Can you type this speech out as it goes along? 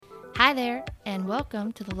Hi there, and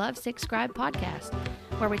welcome to the Lovesick Scribe podcast,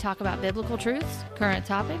 where we talk about biblical truths, current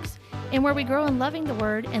topics, and where we grow in loving the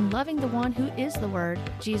Word and loving the one who is the Word,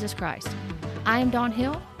 Jesus Christ. I am Dawn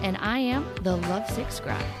Hill, and I am the Lovesick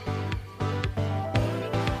Scribe.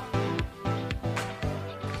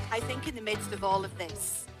 I think in the midst of all of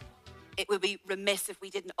this, it would be remiss if we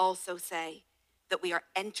didn't also say that we are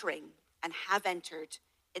entering and have entered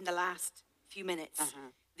in the last few minutes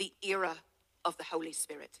the era of the Holy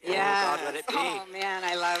Spirit. Yeah. Oh, God, let it be. Oh, man,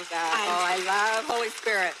 I love that. And I love Holy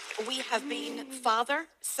Spirit. We have been Father,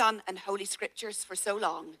 Son, and Holy Scriptures for so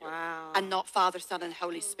long. Wow. And not Father, Son, and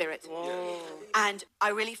Holy Spirit. Whoa. And I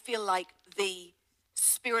really feel like the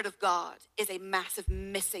Spirit of God is a massive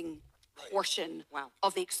missing portion Wow.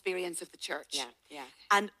 of the experience of the church. Yeah.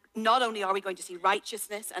 And not only are we going to see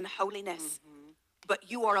righteousness and holiness,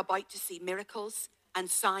 but you are about to see miracles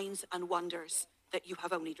and signs and wonders that you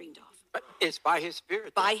have only dreamed of. But it's by His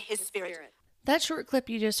Spirit. By His Spirit. That short clip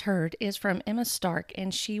you just heard is from Emma Stark,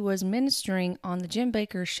 and she was ministering on the Jim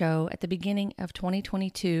Bakker show at the beginning of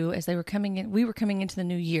 2022 as we were coming into the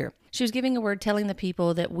new year. She was giving a word telling the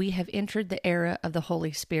people that we have entered the era of the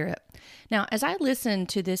Holy Spirit. Now, as I listened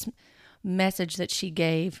to this message that she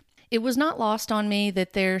gave, it was not lost on me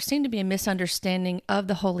that there seemed to be a misunderstanding of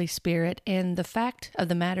the Holy Spirit and the fact of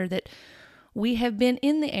the matter that we have been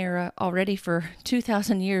in the era already for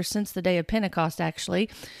 2,000 years, since the day of Pentecost, actually,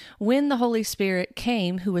 when the Holy Spirit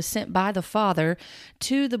came, who was sent by the Father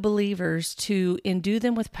to the believers to endue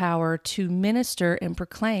them with power to minister and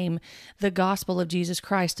proclaim the gospel of Jesus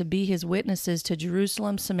Christ, to be His witnesses to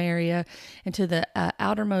Jerusalem, Samaria, and to the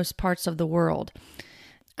outermost parts of the world.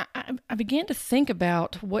 I began to think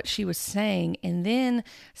about what she was saying, and then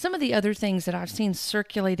some of the other things that I've seen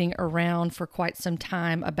circulating around for quite some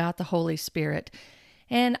time about the Holy Spirit.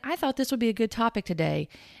 And I thought this would be a good topic today,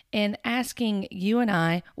 and asking you and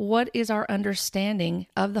I, what is our understanding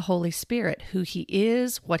of the Holy Spirit, who He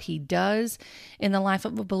is, what He does in the life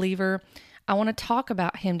of a believer. I want to talk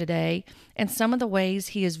about Him today and some of the ways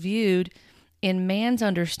He is viewed in man's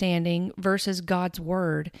understanding versus God's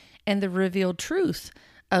Word and the revealed truth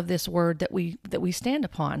of this word that we stand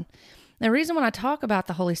upon. The reason when I talk about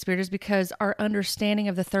the Holy Spirit is because our understanding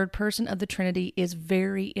of the third person of the Trinity is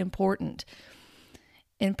very important.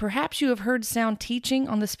 And perhaps you have heard sound teaching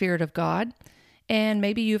on the Spirit of God, and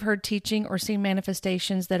maybe you've heard teaching or seen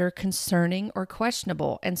manifestations that are concerning or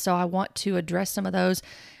questionable. And so I want to address some of those.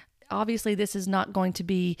 Obviously, this is not going to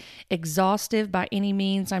be exhaustive by any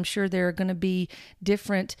means. I'm sure there are going to be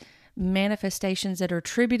different manifestations that are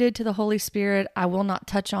attributed to the Holy Spirit I will not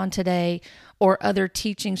touch on today, or other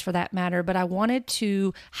teachings for that matter, but I wanted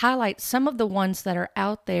to highlight some of the ones that are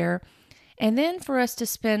out there, and then for us to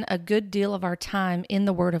spend a good deal of our time in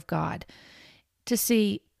the Word of God to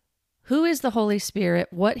see who is the Holy Spirit,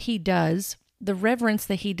 what He does, the reverence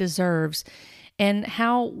that He deserves, and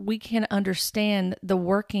how we can understand the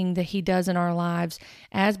working that He does in our lives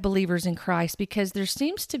as believers in Christ, because there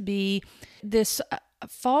seems to be this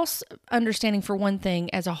false understanding, for one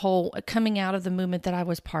thing, as a whole, coming out of the movement that I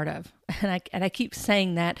was part of. And I keep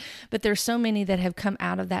saying that, but there's so many that have come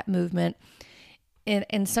out of that movement,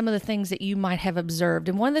 and some of the things that you might have observed.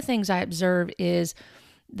 And one of the things I observe is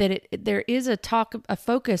that there is a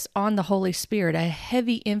focus on the Holy Spirit, a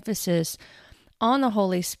heavy emphasis on the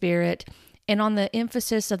Holy Spirit, and on the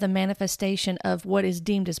emphasis of the manifestation of what is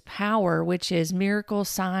deemed as power, which is miracles,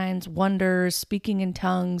 signs, wonders, speaking in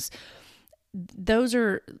tongues. Those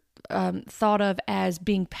are thought of as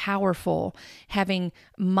being powerful, having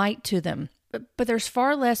might to them. But there's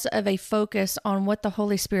far less of a focus on what the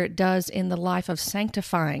Holy Spirit does in the life of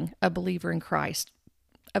sanctifying a believer in Christ,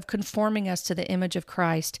 of conforming us to the image of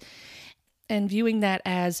Christ, and viewing that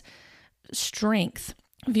as strength,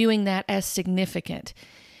 viewing that as significant.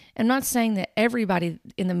 I'm not saying that everybody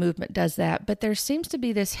in the movement does that, but there seems to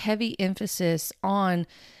be this heavy emphasis on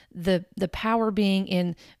the power being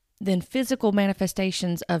in then physical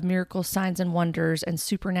manifestations of miracles, signs, and wonders, and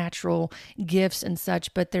supernatural gifts and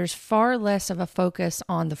such, but there's far less of a focus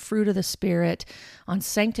on the fruit of the Spirit, on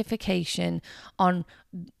sanctification, on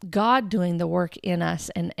God doing the work in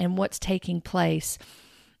us and what's taking place.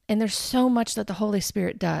 And there's so much that the Holy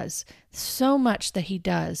Spirit does, so much that He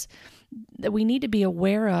does, that we need to be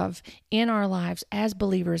aware of in our lives as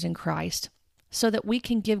believers in Christ, so that we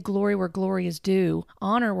can give glory where glory is due,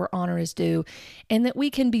 honor where honor is due, and that we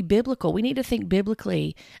can be biblical. We need to think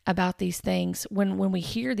biblically about these things when we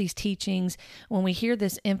hear these teachings, when we hear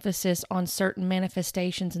this emphasis on certain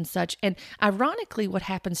manifestations and such. And ironically, what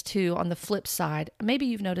happens too on the flip side, maybe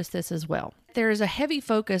you've noticed this as well. There is a heavy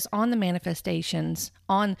focus on the manifestations,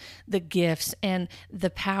 on the gifts and the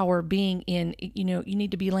power being in, you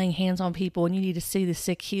need to be laying hands on people and you need to see the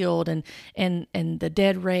sick healed and the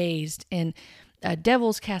dead raised and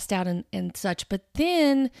devils cast out and such. But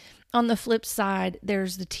then on the flip side,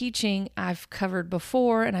 there's the teaching I've covered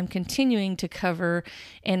before and I'm continuing to cover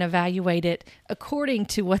and evaluate it according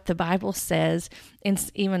to what the Bible says, in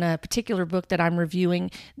even a particular book that I'm reviewing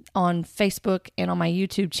on Facebook and on my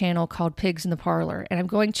YouTube channel called Pigs in the Parlor. And I'm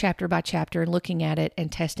going chapter by chapter and looking at it and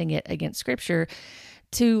testing it against Scripture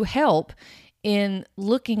to help in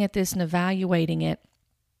looking at this and evaluating it,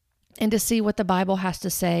 and to see what the Bible has to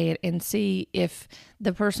say and see if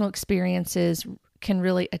the personal experiences can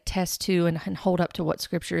really attest to and hold up to what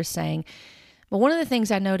Scripture is saying. But one of the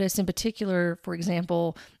things I noticed in particular, for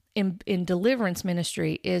example, in deliverance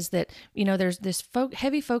ministry is that, there's this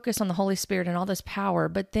heavy focus on the Holy Spirit and all this power,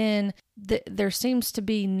 but then there seems to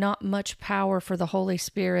be not much power for the Holy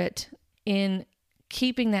Spirit in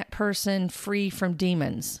keeping that person free from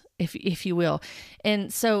demons, if you will.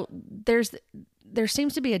 And so there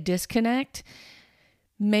seems to be a disconnect.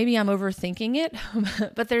 Maybe I'm overthinking it,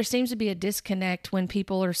 but there seems to be a disconnect when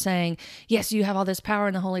people are saying, yes, you have all this power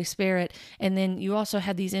in the Holy Spirit, and then you also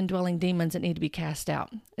have these indwelling demons that need to be cast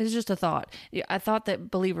out. It's just a thought. I thought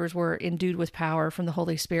that believers were endued with power from the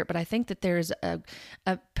Holy Spirit, but I think that there's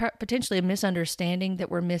potentially a misunderstanding,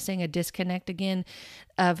 that we're missing a disconnect again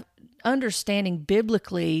of understanding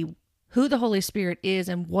biblically who the Holy Spirit is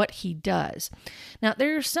and what he does. Now,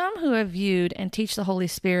 there are some who have viewed and teach the Holy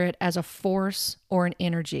Spirit as a force or an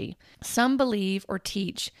energy. Some believe or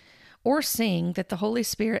teach or sing that the Holy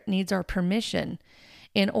Spirit needs our permission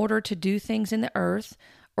in order to do things in the earth,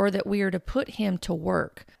 or that we are to put him to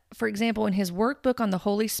work. For example, in his workbook on the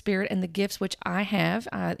Holy Spirit and the gifts, which I have,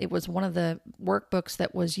 it was one of the workbooks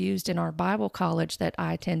that was used in our Bible college that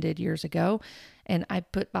I attended years ago, and I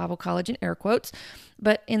put Bible college in air quotes.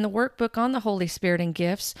 But in the workbook on the Holy Spirit and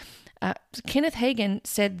gifts, Kenneth Hagin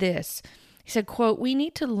said this. He said, quote, "We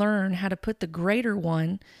need to learn how to put the greater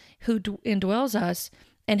one who indwells us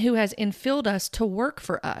and who has infilled us to work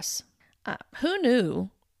for us." Who knew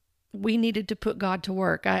we needed to put God to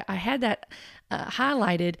work? I had that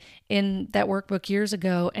highlighted in that workbook years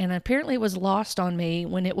ago, and apparently it was lost on me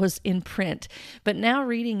when it was in print. But now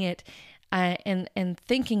reading it and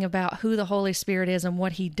thinking about who the Holy Spirit is and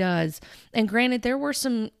what he does, and granted, there were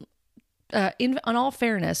some, in all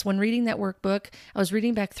fairness, when reading that workbook, I was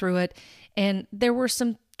reading back through it, and there were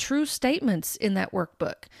some true statements in that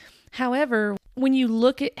workbook. However, when you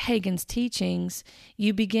look at Hagin's teachings,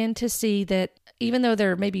 you begin to see that even though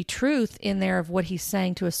there may be truth in there of what he's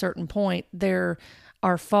saying to a certain point, there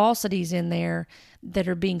are falsities in there that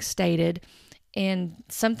are being stated, and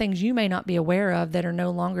some things you may not be aware of that are no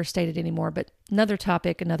longer stated anymore, but another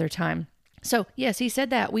topic, another time. So yes, he said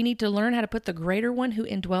that we need to learn how to put the greater one who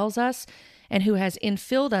indwells us and who has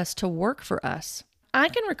infilled us to work for us. I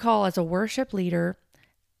can recall as a worship leader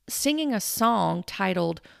singing a song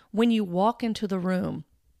titled "When You Walk Into the Room."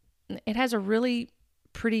 It has a really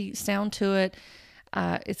pretty sound to it.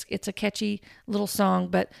 It's a catchy little song,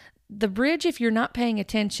 but the bridge, if you're not paying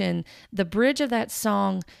attention, the bridge of that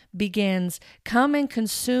song begins, "Come and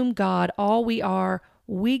consume God, all we are,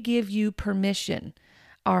 we give you permission.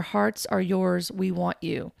 Our hearts are yours, we want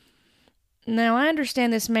you." Now, I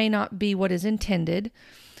understand this may not be what is intended,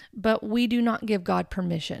 but we do not give God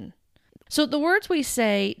permission. So the words we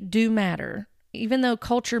say do matter, even though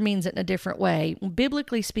culture means it in a different way.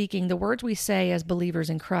 Biblically speaking, the words we say as believers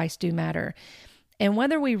in Christ do matter. And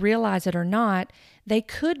whether we realize it or not, they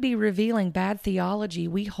could be revealing bad theology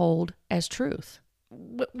we hold as truth.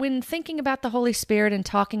 When thinking about the Holy Spirit and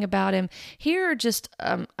talking about him, here are just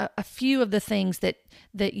a few of the things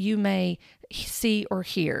that you may see or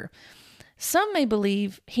hear. Some may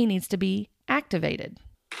believe he needs to be activated.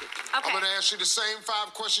 Okay. I'm going to ask you the same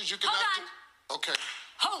 5 questions you can Hold on. Okay.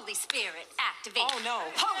 Holy Spirit, activate. Oh, no.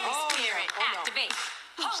 Holy Spirit, no. Oh, no. activate.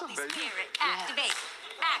 Holy Spirit, activate.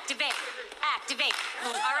 Activate. Activate.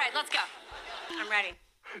 All right, let's go. I'm ready.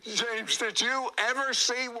 James, did you ever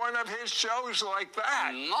see one of his shows like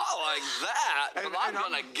that? Not like that, but And I'm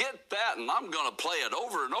going to get that and I'm going to play it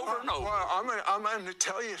over and over and over. Well, I'm going to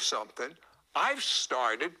tell you something. I've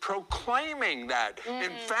started proclaiming that.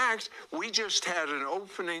 In fact, we just had an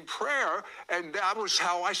opening prayer, and that was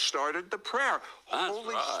how I started the prayer. That's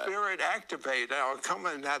Holy right. Spirit, activate. Now,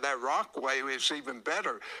 coming now that rock wave is even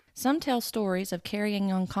better. Some tell stories of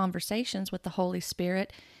carrying on conversations with the Holy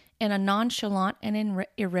Spirit in a nonchalant and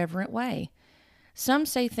irreverent way. Some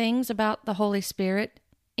say things about the Holy Spirit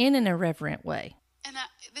in an irreverent way. And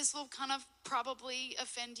this will kind of probably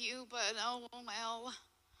offend you, but oh well.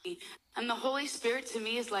 And the Holy Spirit to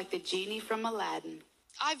me is like the genie from Aladdin.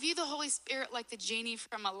 I view the Holy Spirit like the genie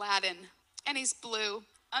from Aladdin. And he's blue,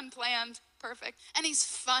 unplanned, perfect. And he's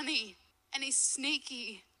funny, and he's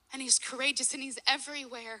sneaky, and he's courageous, and he's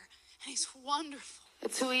everywhere, and he's wonderful.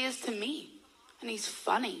 That's who he is to me. And he's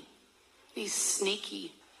funny, he's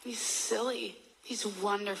sneaky, he's silly, he's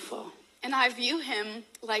wonderful. And I view him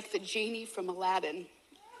like the genie from Aladdin.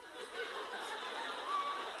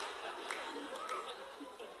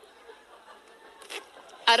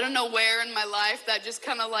 I don't know where in my life that just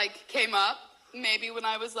kind of like came up. Maybe when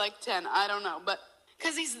I was like 10, I don't know. But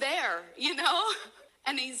because he's there, you know?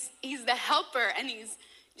 And he's the helper, and he's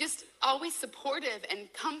just always supportive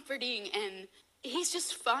and comforting, and he's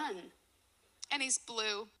just fun. And he's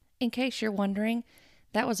blue. In case you're wondering,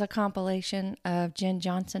 that was a compilation of Jen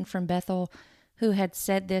Johnson from Bethel, who had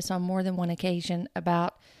said this on more than one occasion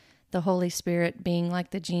about the Holy Spirit being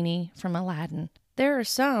like the genie from Aladdin. There are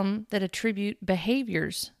some that attribute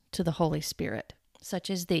behaviors to the Holy Spirit, such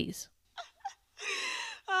as these.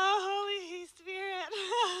 Oh, Holy Spirit.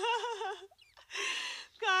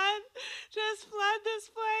 God, just flood this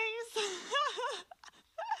place.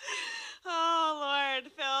 Oh,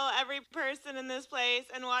 Lord, fill every person in this place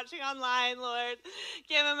and watching online, Lord.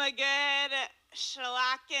 Give them a good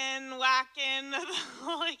shellacking, whacking of the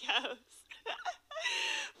Holy Ghost.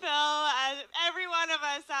 Fill every one of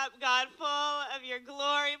us up, God, full of your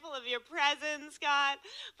glory, full of your presence, God,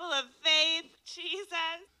 full of faith, Jesus.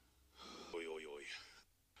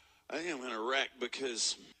 I think I'm in a wreck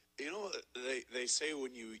because, you know, they say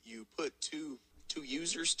when you put two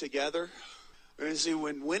users together, and see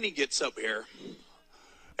when Winnie gets up here,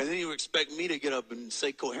 and then you expect me to get up and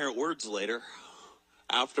say coherent words later,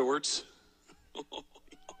 afterwards.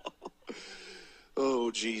 Oh,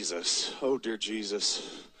 Jesus. Oh, dear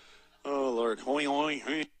Jesus. Oh, Lord.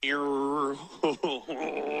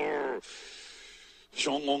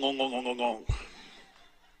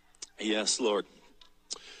 Yes, Lord.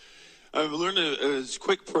 I've learned a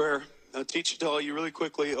quick prayer. I'll teach it to all you really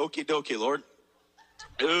quickly. Okie dokie, Lord.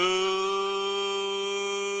 Okie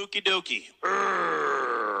dokie.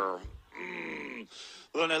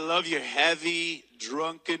 Lord, I love your heavy,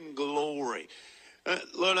 drunken glory.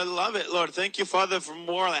 Lord, I love it. Lord, thank you, Father, for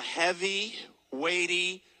more of the heavy,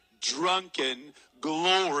 weighty, drunken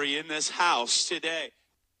glory in this house today.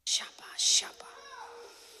 Shabba, shabba.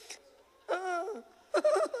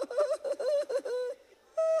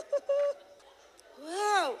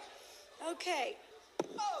 Whoa. Okay.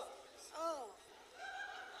 Oh.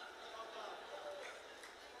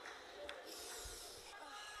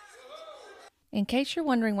 In case you're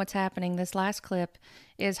wondering what's happening, this last clip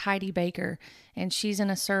is Heidi Baker, and she's in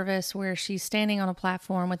a service where she's standing on a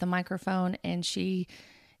platform with a microphone, and she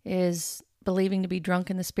is believing to be drunk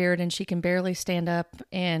in the spirit, and she can barely stand up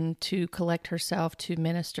and to collect herself to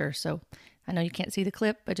minister. So I know you can't see the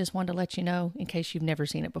clip, but just wanted to let you know in case you've never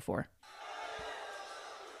seen it before.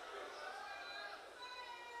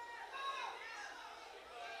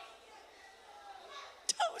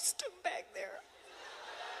 Toast him back there.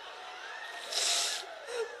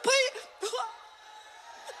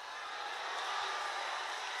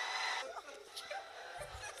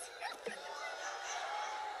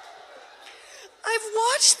 I've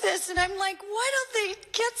watched this and I'm like, why don't they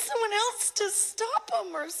get someone else to stop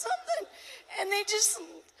them or something? And they just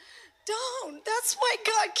don't. That's why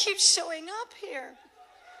God keeps showing up here.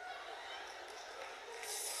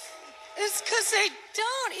 It's because they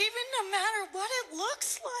don't, even no matter what it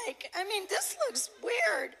looks like. I mean, this looks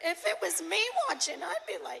weird. If it was me watching, I'd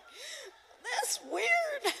be like, that's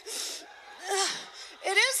weird.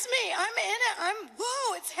 It is me. I'm in it.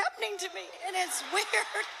 Whoa, it's happening to me. And it's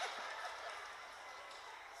weird.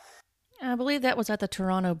 I believe that was at the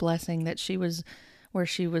Toronto Blessing where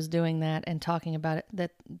she was doing that and talking about it,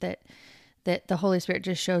 that the Holy Spirit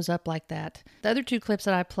just shows up like that. The other two clips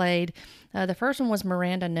that I played, the first one was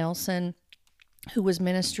Miranda Nelson, who was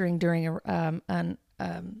ministering during an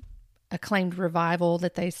acclaimed revival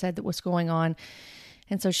that they said that was going on.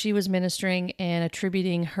 And so she was ministering and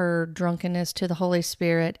attributing her drunkenness to the Holy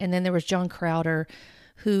Spirit. And then there was John Crowder,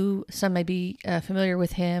 who some may be familiar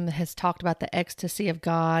with him, has talked about the ecstasy of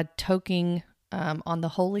God, toking on the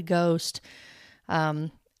Holy Ghost,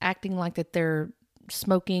 acting like that they're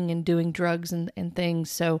smoking and doing drugs and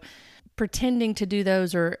things. So pretending to do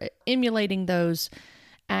those or emulating those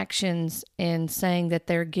actions and saying that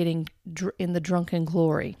they're getting in the drunken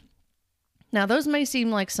glory. Now, those may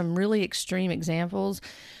seem like some really extreme examples,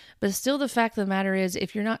 but still the fact of the matter is,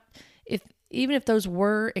 even if those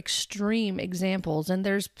were extreme examples, and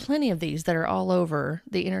there's plenty of these that are all over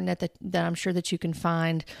the internet that I'm sure that you can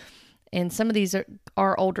find, And some of these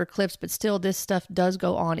are older clips, but still this stuff does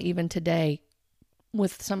go on even today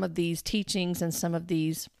with some of these teachings and some of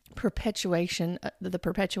these the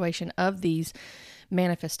perpetuation of these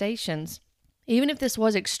manifestations. Even if this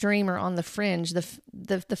was extreme or on the fringe,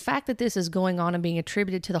 the fact that this is going on and being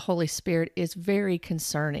attributed to the Holy Spirit is very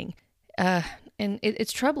concerning. And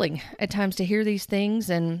it's troubling at times to hear these things.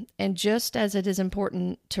 And just as it is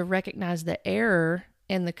important to recognize the error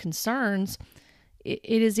and the concerns,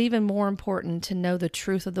 it is even more important to know the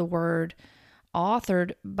truth of the word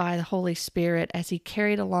authored by the Holy Spirit as he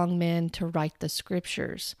carried along men to write the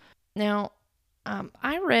scriptures. Now,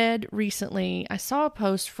 I read recently, I saw a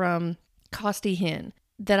post from Costi Hinn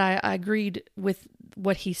that I agreed with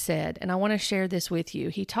what he said, and I want to share this with you.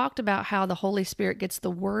 He talked about how the Holy Spirit gets the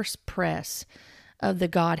worst press of the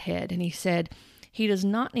Godhead, and he said he does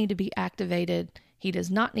not need to be activated, he does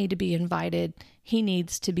not need to be invited, he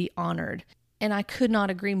needs to be honored. And I could not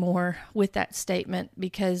agree more with that statement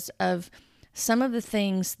because of some of the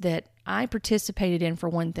things that I participated in. For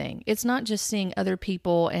one thing, it's not just seeing other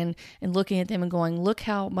people and looking at them and going, look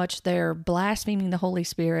how much they're blaspheming the Holy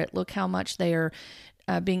Spirit. Look how much they are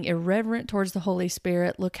being irreverent towards the Holy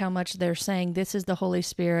Spirit. Look how much they're saying this is the Holy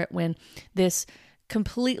Spirit when this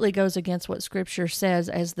completely goes against what Scripture says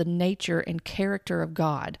as the nature and character of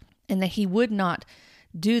God, and that he would not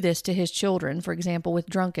do this to his children. For example, with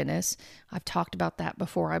drunkenness, I've talked about that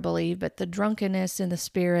before, I believe, but the drunkenness in the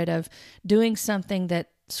spirit of doing something that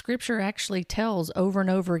Scripture actually tells over and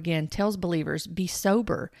over again, tells believers, be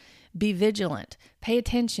sober, be vigilant, pay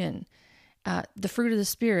attention, the fruit of the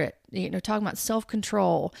Spirit, talking about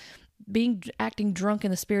self-control. Acting drunk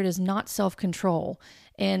in the Spirit is not self-control.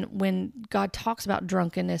 And when God talks about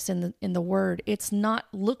drunkenness in the Word, it's not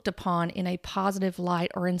looked upon in a positive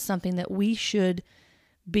light or in something that we should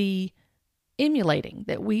be emulating,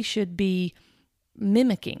 that we should be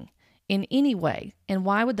mimicking in any way. And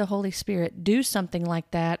why would the Holy Spirit do something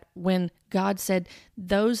like that when God said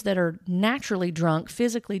those that are naturally drunk,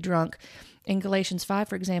 physically drunk, in Galatians 5,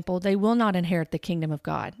 for example, they will not inherit the kingdom of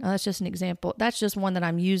God. Now, that's just an example. That's just one that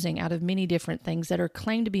I'm using out of many different things that are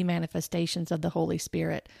claimed to be manifestations of the Holy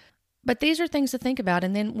Spirit. But these are things to think about.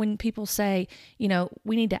 And then when people say,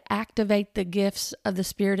 we need to activate the gifts of the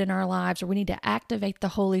Spirit in our lives, or we need to activate the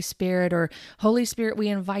Holy Spirit, or Holy Spirit, we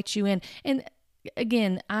invite you in. And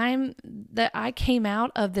again, I came out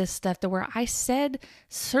of this stuff to where I said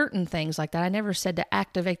certain things like that. I never said to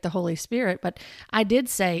activate the Holy Spirit, but I did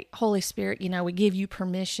say, Holy Spirit, we give you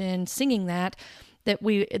permission, singing that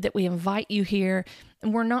we invite you here.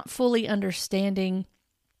 And we're not fully understanding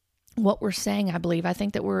what we're saying, I believe. I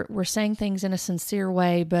think that we're saying things in a sincere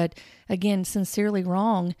way, but again, sincerely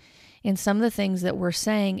wrong in some of the things that we're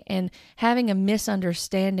saying, and having a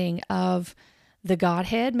misunderstanding of the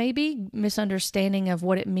Godhead, maybe misunderstanding of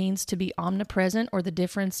what it means to be omnipresent, or the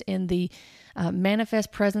difference in the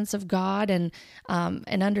manifest presence of God, and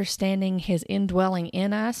understanding his indwelling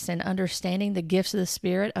in us, and understanding the gifts of the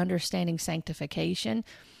Spirit, understanding sanctification.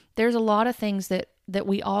 There's a lot of things that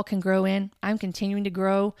we all can grow in. I'm continuing to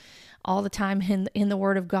grow all the time in the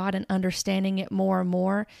Word of God and understanding it more and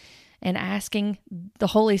more, and asking the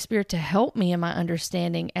Holy Spirit to help me in my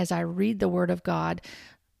understanding as I read the Word of God,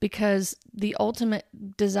 because the ultimate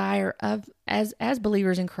desire of as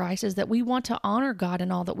believers in Christ is that we want to honor God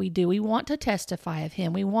in all that we do. We want to testify of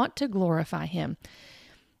him. We want to glorify him.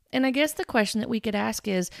 And I guess the question that we could ask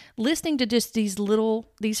is, listening to just these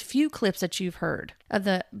few clips that you've heard of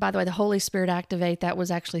by the way, the Holy Spirit Activate, that was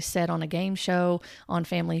actually said on a game show on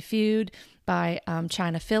Family Feud by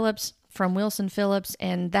Chynna Phillips from Wilson Phillips,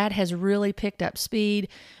 and that has really picked up speed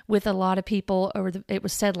with a lot of people. It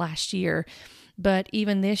was said last year, but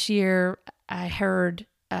even this year, I heard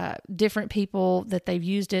different people that they've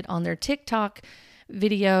used it on their TikTok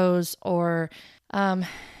videos, or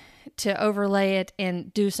to overlay it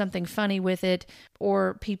and do something funny with it,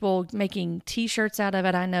 or people making t-shirts out of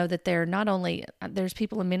it. I know that there's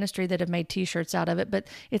people in ministry that have made t-shirts out of it, but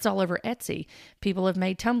it's all over Etsy. People have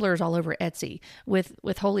made tumblers all over Etsy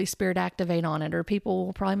with Holy Spirit Activate on it, or people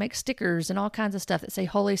will probably make stickers and all kinds of stuff that say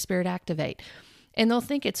Holy Spirit Activate. And they'll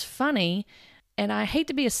think it's funny, and I hate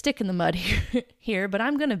to be a stick in the mud here, but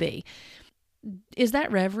I'm going to be. Is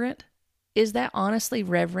that reverent? Is that honestly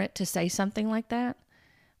reverent to say something like that?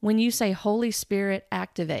 When you say Holy Spirit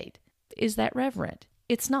Activate, is that reverent?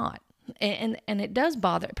 It's not. And it does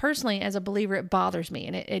bother, personally as a believer, it bothers me.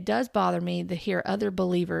 And it does bother me to hear other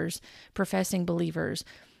believers, professing believers,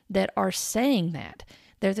 that are saying that.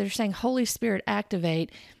 They're saying Holy Spirit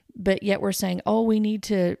Activate, but yet we're saying, we need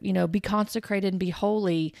to, be consecrated and be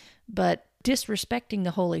holy, but disrespecting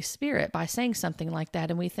the Holy Spirit by saying something like that.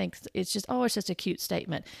 And we think it's just a cute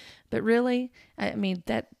statement. But really, I mean,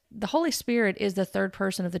 that the Holy Spirit is the third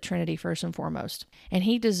person of the Trinity, first and foremost. And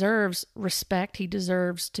he deserves respect. He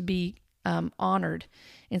deserves to be honored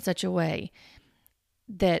in such a way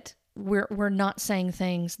that we're not saying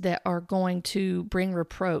things that are going to bring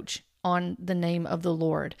reproach on the name of the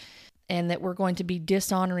Lord, and that we're going to be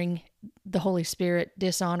dishonoring the Holy Spirit,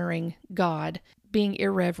 dishonoring God, being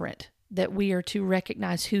irreverent, that we are to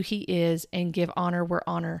recognize who he is and give honor where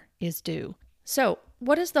honor is due. So,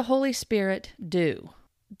 what does the Holy Spirit do?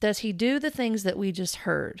 Does he do the things that we just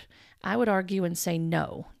heard? I would argue and say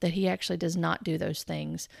no, that he actually does not do those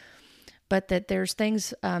things, but that there's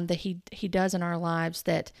things that he does in our lives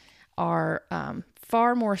that are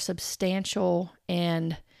far more substantial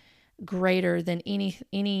and greater than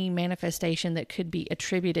any manifestation that could be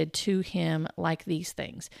attributed to him, like these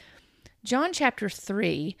things. John chapter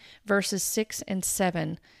 3, verses 6 and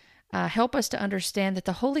 7 help us to understand that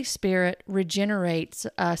the Holy Spirit regenerates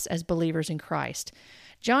us as believers in Christ.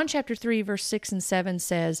 John chapter 3, verse 6 and 7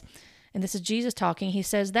 says, and this is Jesus talking, he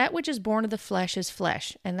says, "That which is born of the flesh is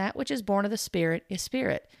flesh, and that which is born of the Spirit is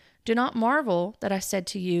spirit. Do not marvel that I said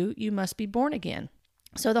to you, you must be born again."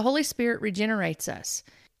 So the Holy Spirit regenerates us.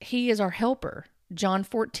 He is our helper. John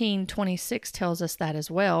 14:26 tells us that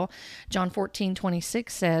as well. John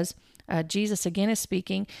 14:26 says, Jesus again is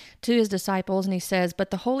speaking to his disciples, and he says,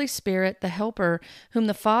 "But the Holy Spirit, the helper, whom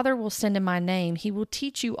the Father will send in my name, he will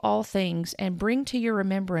teach you all things and bring to your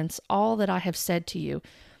remembrance all that I have said to you."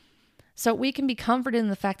 So we can be comforted in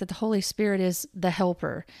the fact that the Holy Spirit is the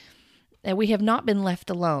helper. And we have not been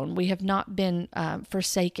left alone. We have not been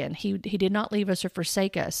forsaken. He did not leave us or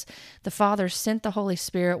forsake us. The Father sent the Holy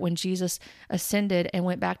Spirit when Jesus ascended and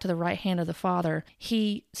went back to the right hand of the Father.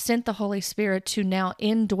 He sent the Holy Spirit to now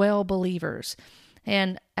indwell believers.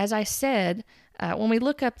 And as I said, when we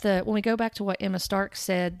go back to what Emma Stark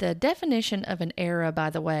said, the definition of an era,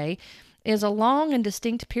 by the way, is a long and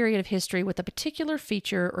distinct period of history with a particular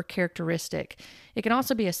feature or characteristic. It can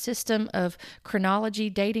also be a system of chronology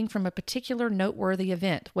dating from a particular noteworthy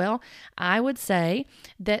event. Well, I would say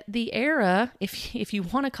that the era, if you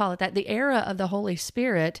want to call it that, the era of the Holy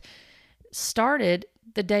Spirit started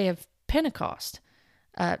the day of Pentecost,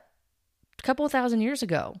 a couple of thousand years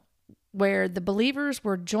ago, where the believers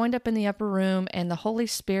were joined up in the upper room and the Holy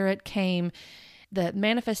Spirit came. The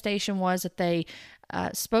manifestation was that they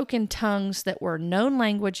spoke in tongues that were known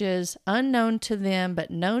languages, unknown to them, but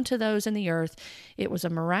known to those in the earth. It was a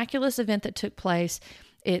miraculous event that took place.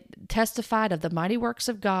 It testified of the mighty works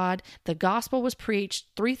of God. The gospel was preached.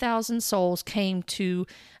 3,000 souls came to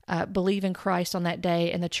believe in Christ on that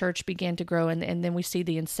day, and the church began to grow. And then we see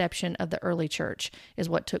the inception of the early church is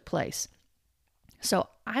what took place. So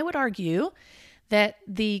I would argue that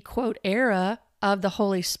the, quote, era of the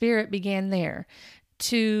Holy Spirit began there.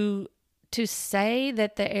 To say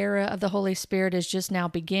that the era of the Holy Spirit is just now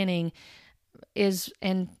beginning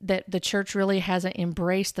and that the church really hasn't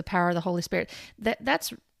embraced the power of the Holy Spirit,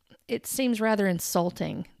 it seems rather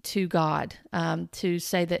insulting to God to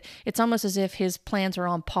say that. It's almost as if his plans are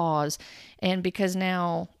on pause, and because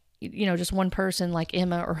now, just one person like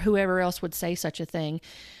Emma or whoever else would say such a thing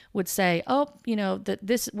would say,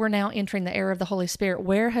 we're now entering the era of the Holy Spirit.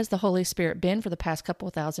 Where has the Holy Spirit been for the past couple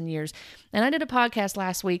of thousand years? And I did a podcast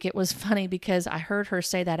last week. It was funny because I heard her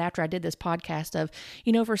say that after I did this podcast of,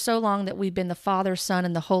 for so long that we've been the Father, Son,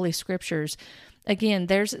 and the Holy Scriptures. Again,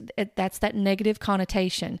 that's that negative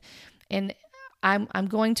connotation. And I'm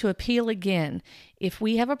going to appeal again. If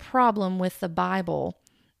we have a problem with the Bible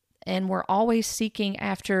and we're always seeking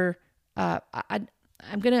after,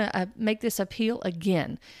 I'm going to make this appeal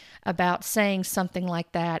again about saying something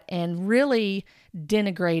like that and really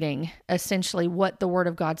denigrating essentially what the Word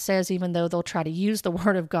of God says, even though they'll try to use the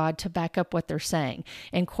Word of God to back up what they're saying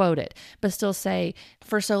and quote it, but still say,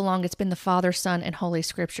 for so long it's been the Father, Son, and Holy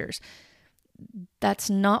Scriptures. That's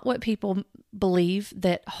not what people believe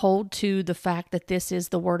that hold to the fact that this is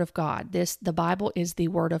the Word of God. The Bible is the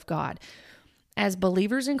Word of God. As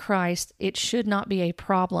believers in Christ, it should not be a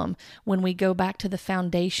problem when we go back to the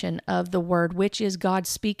foundation of the Word, which is God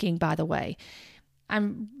speaking, by the way.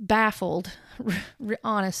 I'm baffled,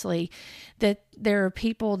 honestly, that there are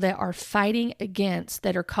people that are fighting against,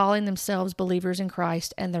 that are calling themselves believers in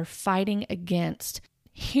Christ, and they're fighting against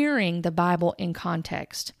hearing the Bible in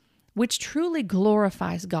context, which truly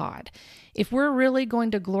glorifies God. If we're really going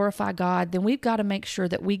to glorify God, then we've got to make sure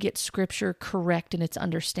that we get Scripture correct in its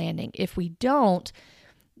understanding. If we don't,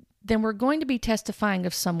 then we're going to be testifying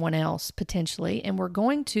of someone else, potentially, and we're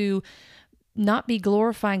going to not be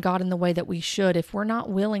glorifying God in the way that we should if we're not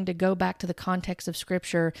willing to go back to the context of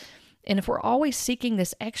Scripture And if we're always seeking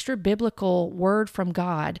this extra biblical word from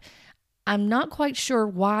God, I'm not quite sure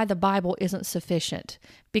why the Bible isn't sufficient,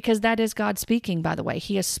 because that is God speaking, by the way.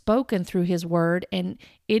 He has spoken through his word, and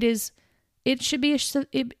it should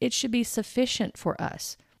be sufficient for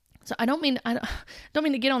us. So I don't mean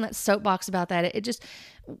to get on that soapbox about that. It just,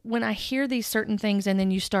 when I hear these certain things and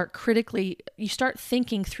then you start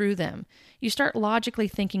thinking through them, you start logically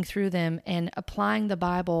thinking through them and applying the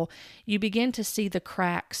Bible, you begin to see the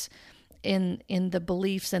cracks in the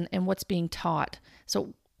beliefs and what's being taught.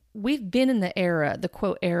 So we've been in the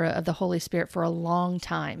quote era of the Holy Spirit for a long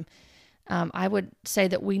time. I would say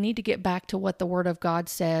that we need to get back to what the Word of God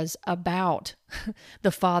says about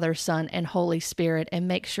the Father, Son, and Holy Spirit, and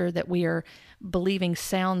make sure that we are believing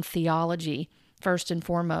sound theology first and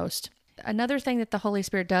foremost. Another thing that the Holy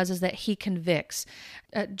Spirit does is that he convicts.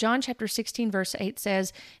 John chapter 16, verse 8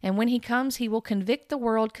 says, "And when he comes, he will convict the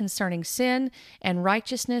world concerning sin and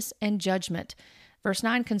righteousness and judgment." Verse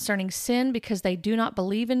 9, concerning sin, because they do not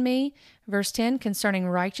believe in me. Verse 10, concerning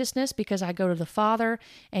righteousness, because I go to the Father,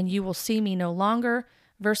 and you will see me no longer.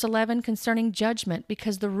 Verse 11, concerning judgment,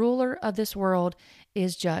 because the ruler of this world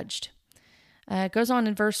is judged. It goes on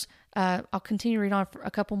in I'll continue to read on for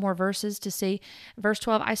a couple more verses to see. Verse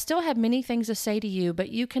 12, I still have many things to say to you, but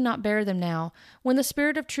you cannot bear them now. When the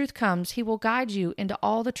Spirit of truth comes, he will guide you into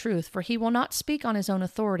all the truth, for he will not speak on his own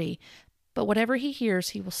authority, but whatever he hears,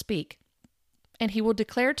 he will speak. And he will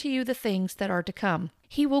declare to you the things that are to come.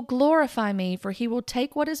 He will glorify me, for he will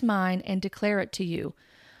take what is mine and declare it to you.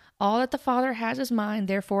 All that the Father has is mine,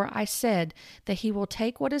 therefore I said that he will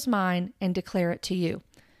take what is mine and declare it to you.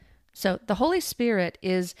 So the Holy Spirit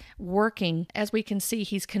is working, as we can see.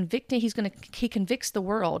 He's convicting. He convicts the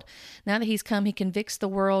world. Now that he's come, he convicts the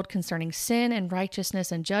world concerning sin and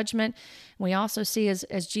righteousness and judgment. We also see as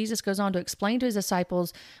Jesus goes on to explain to his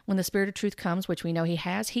disciples, when the Spirit of truth comes, which we know he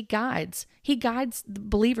has, he guides the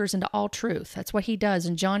believers into all truth. That's what he does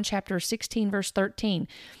in John chapter 16, verse 13.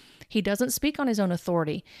 He doesn't speak on his own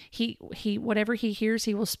authority. He whatever he hears,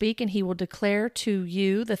 he will speak, and he will declare to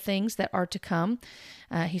you the things that are to come.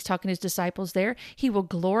 He's talking to his disciples there. He will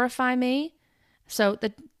glorify me. So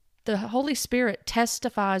the Holy Spirit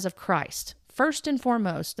testifies of Christ. First and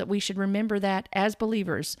foremost, that we should remember that as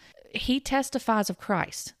believers, he testifies of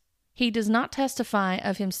Christ. He does not testify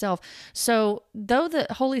of himself. So though the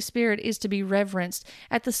Holy Spirit is to be reverenced,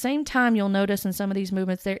 at the same time, you'll notice in some of these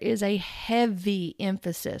movements, there is a heavy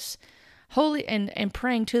emphasis and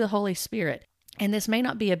praying to the Holy Spirit. And this may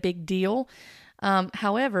not be a big deal.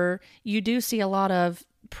 However, you do see a lot of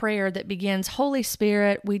prayer that begins, Holy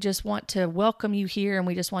Spirit, we just want to welcome you here and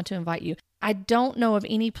we just want to invite you. I don't know of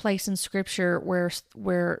any place in Scripture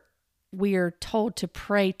where we are told to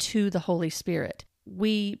pray to the Holy Spirit.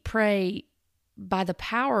 We pray by the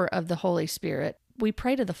power of the Holy Spirit. We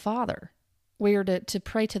pray to the Father. We are to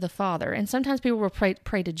pray to the Father. And sometimes people will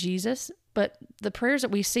pray to Jesus, but the prayers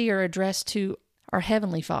that we see are addressed to our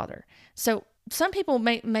Heavenly Father. So some people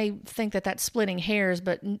may think that that's splitting hairs,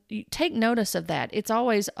 but take notice of that. It's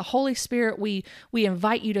always a Holy Spirit. We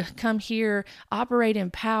invite you to come here, operate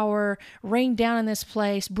in power, rain down in this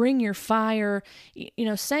place, bring your fire,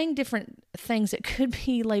 saying different things that could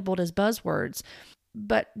be labeled as buzzwords.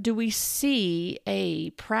 But do we see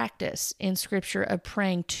a practice in Scripture of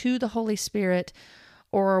praying to the Holy Spirit,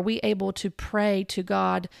 or are we able to pray to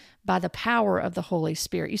God by the power of the Holy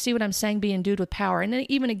Spirit? You see what I'm saying? Be endued with power. And then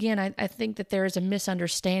even again, I think that there is a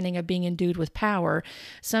misunderstanding of being endued with power.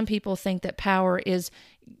 Some people think that power is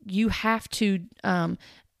you have to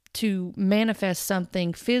manifest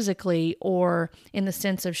something physically, or in the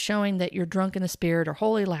sense of showing that you're drunk in the Spirit, or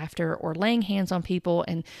holy laughter, or laying hands on people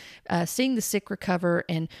and seeing the sick recover.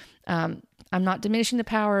 And I'm not diminishing the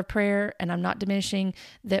power of prayer, and I'm not diminishing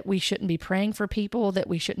that we shouldn't be praying for people, that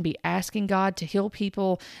we shouldn't be asking God to heal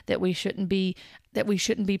people, that we shouldn't be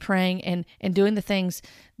praying and doing the things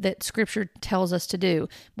that Scripture tells us to do.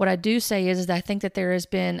 What I do say is I think that there's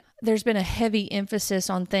been a heavy emphasis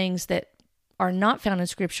on things that are not found in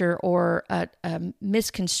Scripture, or a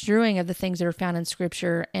misconstruing of the things that are found in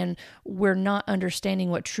Scripture, and we're not understanding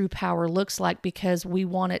what true power looks like because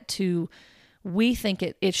we think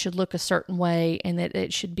it should look a certain way, and that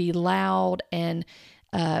it should be loud and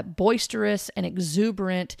boisterous and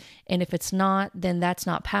exuberant, and if it's not, then that's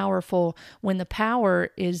not powerful, when the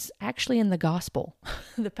power is actually in the gospel.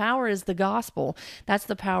 The power is the gospel. That's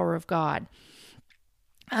the power of God.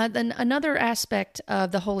 Then another aspect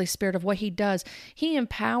of the Holy Spirit, of what he does, he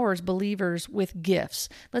empowers believers with gifts.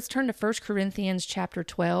 Let's turn to 1 Corinthians chapter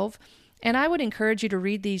 12. And I would encourage you to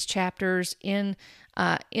read these chapters in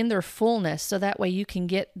their fullness, so that way you can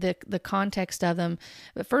get the context of them.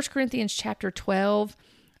 But 1 Corinthians chapter 12,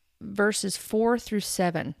 verses 4 through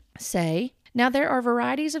 7 say, "Now there are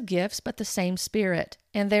varieties of gifts, but the same Spirit.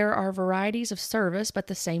 And there are varieties of service, but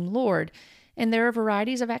the same Lord. And there are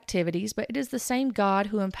varieties of activities, but it is the same God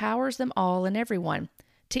who empowers them all and everyone.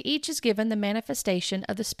 To each is given the manifestation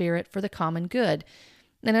of the Spirit for the common good."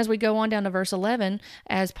 And as we go on down to verse 11,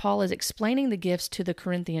 as Paul is explaining the gifts to the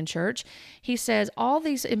Corinthian church, he says, all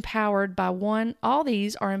these are empowered by one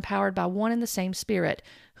and the same Spirit,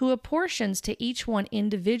 who apportions to each one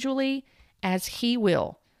individually as he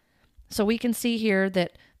will. So we can see here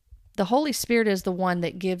that the Holy Spirit is the one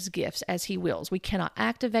that gives gifts as he wills. We cannot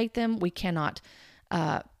activate them. We cannot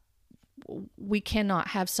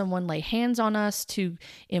have someone lay hands on us to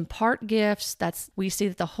impart gifts. We see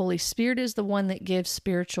that the Holy Spirit is the one that gives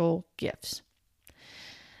spiritual gifts.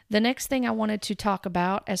 The next thing I wanted to talk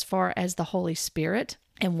about as far as the Holy Spirit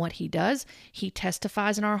and what he does, he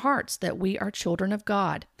testifies in our hearts that we are children of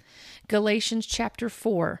God. Galatians chapter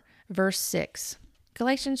 4, verse 6.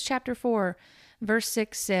 Galatians chapter 4, verse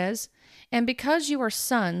 6 says, "And because you are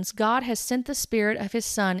sons, God has sent the Spirit of his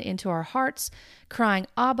Son into our hearts, crying,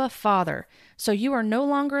 Abba, Father. So you are no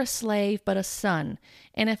longer a slave, but a son.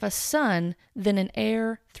 And if a son, then an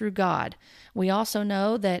heir through God." We also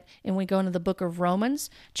know that, and we go into the book of Romans,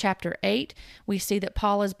 chapter 8, we see that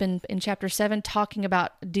Paul has been, in chapter 7, talking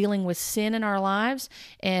about dealing with sin in our lives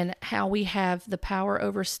and how we have the power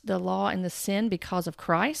over the law and the sin because of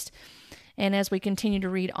Christ. And as we continue to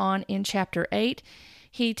read on in chapter 8,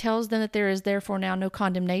 he tells them that there is therefore now no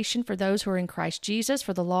condemnation for those who are in Christ Jesus,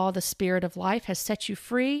 for the law of the Spirit of life has set you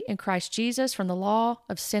free in Christ Jesus from the law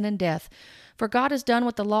of sin and death. For God has done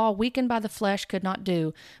what the law, weakened by the flesh, could not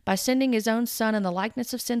do. By sending his own Son in the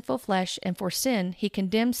likeness of sinful flesh, and for sin, he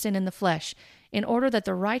condemned sin in the flesh, in order that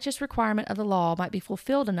the righteous requirement of the law might be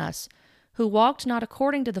fulfilled in us, who walked not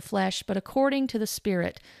according to the flesh, but according to the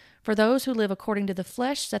Spirit. For those who live according to the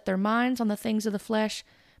flesh set their minds on the things of the flesh,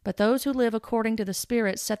 but those who live according to the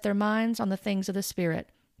Spirit set their minds on the things of the Spirit.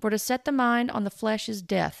 For to set the mind on the flesh is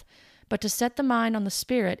death, but to set the mind on the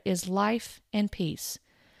Spirit is life and peace.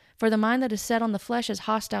 For the mind that is set on the flesh is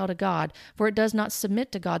hostile to God, for it does not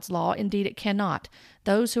submit to God's law. Indeed, it cannot.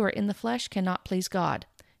 Those who are in the flesh cannot please God.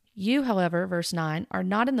 You, however, verse 9, are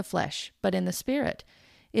not in the flesh, but in the Spirit,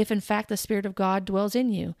 if in fact the Spirit of God dwells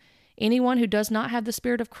in you. Anyone who does not have the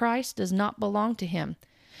Spirit of Christ does not belong to him.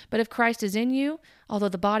 But if Christ is in you, although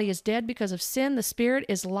the body is dead because of sin, the Spirit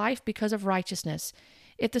is life because of righteousness.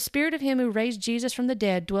 If the Spirit of him who raised Jesus from the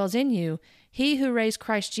dead dwells in you, he who raised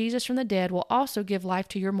Christ Jesus from the dead will also give life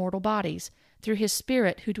to your mortal bodies, through his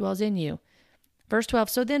Spirit who dwells in you. Verse 12,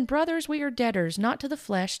 "So then, brothers, we are debtors, not to the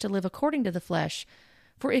flesh, to live according to the flesh.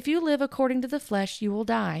 For if you live according to the flesh, you will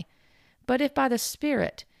die. But if by the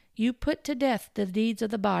Spirit you put to death the deeds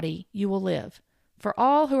of the body, you will live. For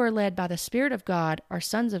all who are led by the Spirit of God are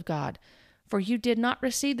sons of God. For you did not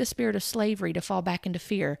receive the spirit of slavery to fall back into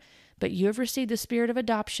fear, but you have received the Spirit of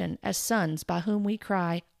adoption as sons, by whom we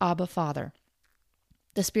cry, Abba, Father.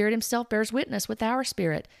 The Spirit himself bears witness with our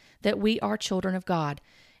spirit that we are children of God.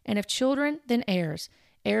 And if children, then heirs,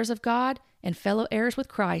 heirs of God and fellow heirs with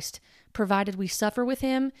Christ, provided we suffer with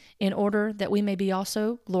him, in order that we may be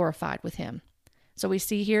also glorified with him." So we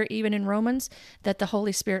see here, even in Romans, that the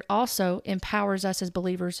Holy Spirit also empowers us as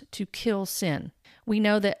believers to kill sin. We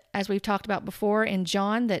know that, as we've talked about before in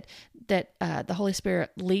John, that the Holy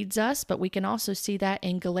Spirit leads us, but we can also see that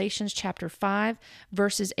in Galatians chapter 5,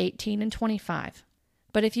 verses 18 and 25.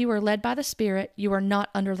 "But if you are led by the Spirit, you are not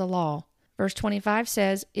under the law." Verse 25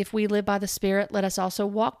 says, "If we live by the Spirit, let us also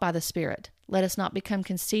walk by the Spirit. Let us not become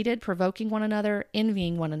conceited, provoking one another,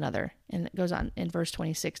 envying one another." And it goes on in verse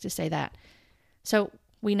 26 to say that. So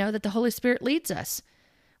we know that the Holy Spirit leads us.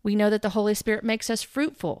 We know that the Holy Spirit makes us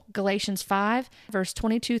fruitful. Galatians 5, verse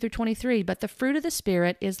 22 through 23. "But the fruit of the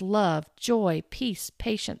Spirit is love, joy, peace,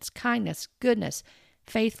 patience, kindness, goodness,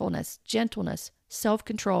 faithfulness, gentleness,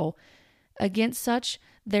 self-control. Against such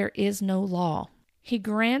there is no law."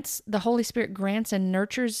 The Holy Spirit grants and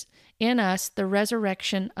nurtures in us the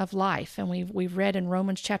resurrection of life. And we've read in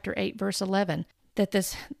Romans chapter 8, verse 11,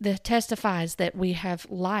 that testifies that we have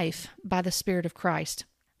life by the Spirit of Christ.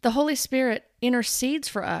 The Holy Spirit intercedes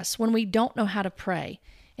for us when we don't know how to pray.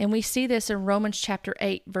 And we see this in Romans chapter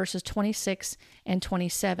 8, verses 26 and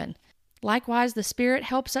 27. "Likewise, the Spirit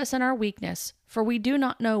helps us in our weakness, for we do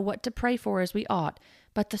not know what to pray for as we ought,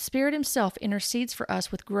 but the Spirit himself intercedes for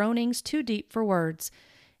us with groanings too deep for words.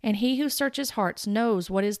 And he who searches hearts knows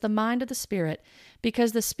what is the mind of the Spirit,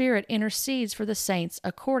 because the Spirit intercedes for the saints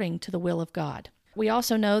according to the will of God." We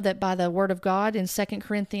also know that by the word of God in 2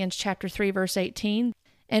 Corinthians chapter 3, verse 18,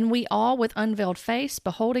 "And we all with unveiled face,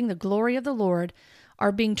 beholding the glory of the Lord,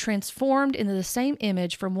 are being transformed into the same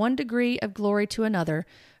image from one degree of glory to another,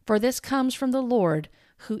 for this comes from the Lord,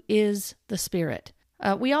 who is the Spirit.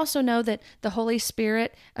 We also know that the Holy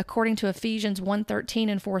Spirit, according to Ephesians 1:13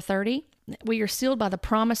 and 4:30, we are sealed by the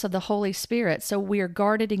promise of the Holy Spirit, so we are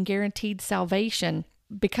guarded and guaranteed salvation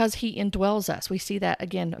because he indwells us. We see that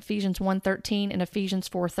again, Ephesians 1:13 and Ephesians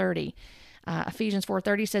 4:30. Ephesians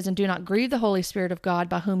 4:30 says, "And do not grieve the Holy Spirit of God,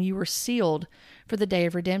 by whom you were sealed for the day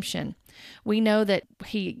of redemption." We know that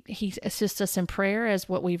he assists us in prayer, as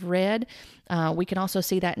what we've read. We can also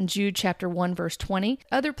see that in Jude chapter 1, verse 20.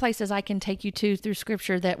 Other places I can take you to through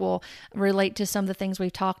Scripture that will relate to some of the things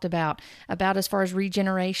we've talked about as far as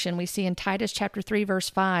regeneration. We see in Titus chapter 3, verse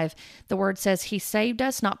 5, the word says, "He saved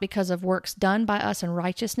us not because of works done by us in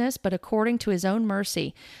righteousness, but according to his own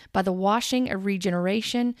mercy, by the washing of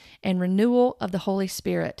regeneration and renewal of the Holy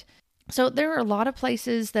Spirit." So there are a lot of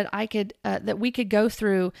places that that we could go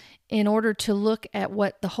through in order to look at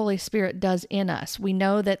what the Holy Spirit does in us. We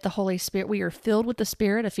know that the Holy Spirit, we are filled with the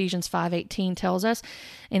Spirit. Ephesians 5:18 tells us,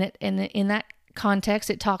 and in that context,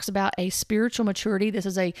 it talks about a spiritual maturity. This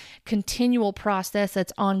is a continual process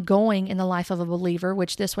that's ongoing in the life of a believer,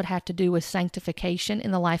 which this would have to do with sanctification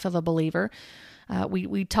in the life of a believer.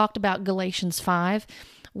 We talked about Galatians 5,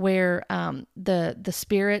 where the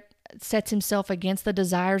Spirit sets himself against the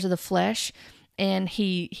desires of the flesh, and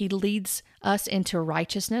he leads us into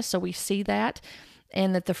righteousness. So we see that,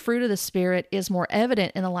 and that the fruit of the Spirit is more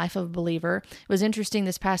evident in the life of a believer. It was interesting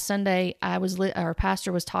this past Sunday, our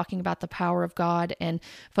pastor was talking about the power of God and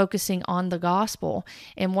focusing on the gospel.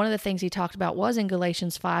 And one of the things he talked about was in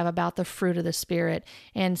Galatians 5 about the fruit of the Spirit,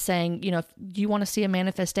 and saying, if you want to see a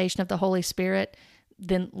manifestation of the Holy Spirit,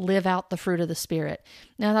 then live out the fruit of the Spirit.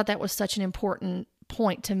 Now, I thought that was such an important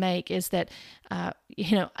point to make, is that,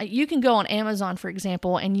 you can go on Amazon, for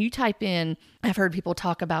example, and you type in, I've heard people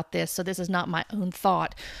talk about this, so this is not my own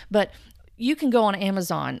thought, but you can go on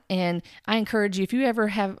Amazon, and I encourage you, if you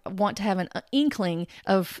ever want to have an inkling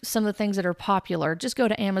of some of the things that are popular, just go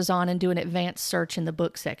to Amazon and do an advanced search in the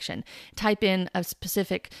book section. Type in a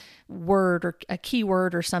specific word or a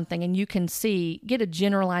keyword or something, and you can get a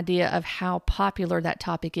general idea of how popular that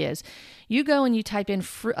topic is. You go and you type in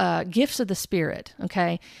gifts of the Spirit,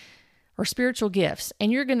 okay? Or spiritual gifts,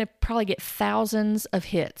 and you're going to probably get thousands of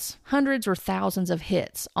hits, hundreds or thousands of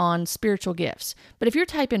hits on spiritual gifts. But if you're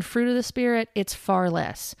typing fruit of the Spirit, it's far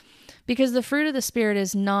less, because the fruit of the Spirit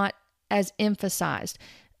is not as emphasized.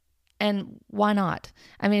 And why not?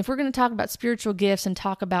 I mean, if we're going to talk about spiritual gifts and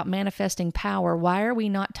talk about manifesting power, why are we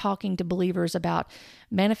not talking to believers about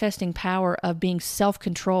manifesting power of being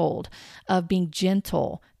self-controlled, of being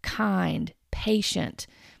gentle, kind, patient,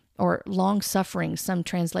 or long-suffering, some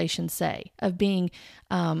translations say, of being,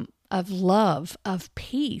 of love, of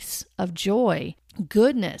peace, of joy,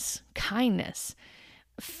 goodness, kindness,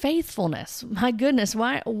 faithfulness? My goodness,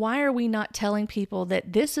 why are we not telling people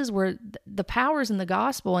that this is where the power is in the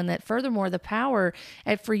gospel, and that furthermore, the power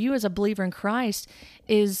for you as a believer in Christ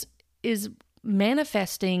is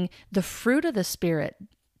manifesting the fruit of the Spirit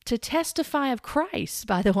to testify of Christ,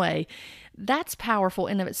 by the way. That's powerful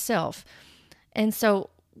in of itself. And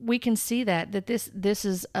so we can see that this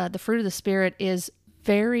is the fruit of the Spirit is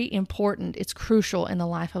very important. It's crucial in the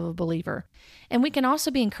life of a believer. And we can also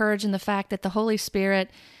be encouraged in the fact that the Holy Spirit,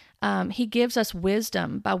 he gives us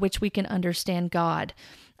wisdom by which we can understand God.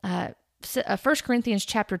 1 Corinthians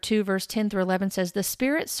chapter 2, verse 10 through 11 says, "The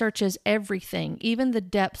Spirit searches everything, even the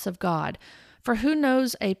depths of God. For who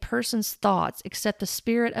knows a person's thoughts except the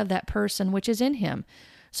spirit of that person which is in him?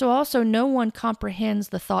 So also no one comprehends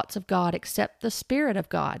the thoughts of God except the Spirit of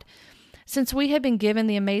God." Since we have been given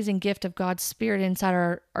the amazing gift of God's Spirit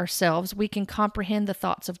inside ourselves, we can comprehend the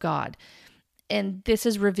thoughts of God. And this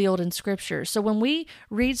is revealed in Scripture. So when we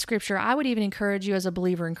read Scripture, I would even encourage you as a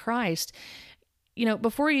believer in Christ,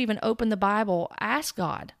 before you even open the Bible, ask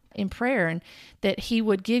God in prayer, and that he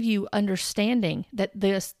would give you understanding, that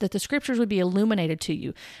the Scriptures would be illuminated to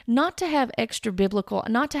you, not to have extra biblical,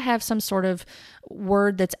 not to have some sort of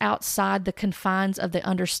word that's outside the confines of the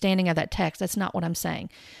understanding of that text. That's not what I'm saying.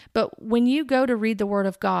 But when you go to read the Word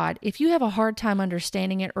of God, if you have a hard time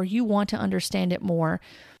understanding it, or you want to understand it more,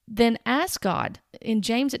 then ask God. In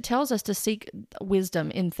James, it tells us to seek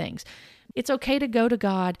wisdom in things. It's okay to go to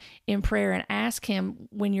God in prayer and ask him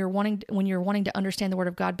when you're wanting to understand the Word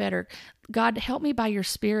of God better. God, help me by your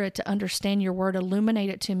Spirit to understand your Word. Illuminate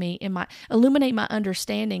it to me, illuminate my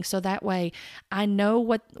understanding, so that way I know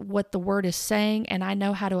what the Word is saying, and I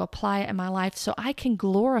know how to apply it in my life, so I can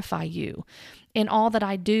glorify you. in all that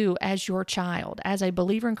I do as your child, as a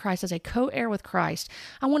believer in Christ, as a co-heir with Christ.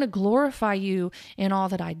 I want to glorify you in all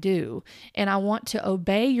that I do. And I want to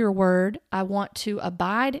obey your word. I want to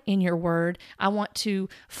abide in your word. I want to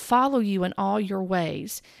follow you in all your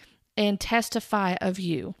ways and testify of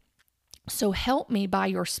you. So help me by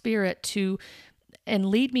your Spirit and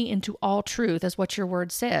lead me into all truth, as what your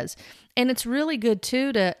word says. And it's really good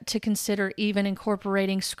too to consider even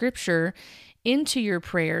incorporating Scripture into your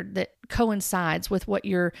prayer that coincides with what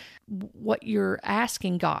you're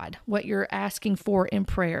asking God, what you're asking for in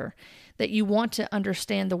prayer. That you want to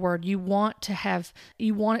understand the word, you want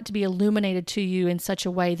it to be illuminated to you in such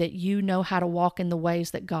a way that you know how to walk in the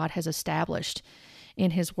ways that God has established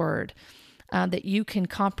in His word, that you can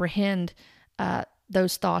comprehend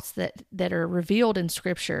those thoughts that are revealed in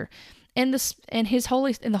Scripture. And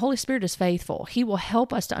the Holy Spirit is faithful. He will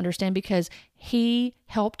help us to understand because He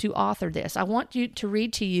helped to author this. I want you to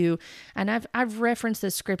read to you, and I've referenced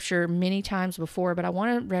this scripture many times before, but I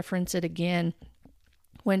want to reference it again.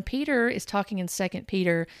 When Peter is talking in 2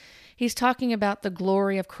 Peter, he's talking about the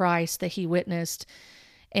glory of Christ that he witnessed,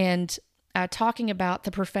 and talking about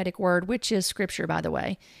the prophetic word, which is Scripture, by the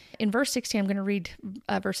way. In verse 16, I'm going to read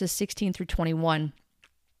verses 16 through 21.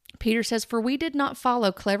 Peter says, "For we did not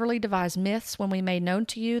follow cleverly devised myths when we made known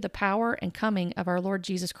to you the power and coming of our Lord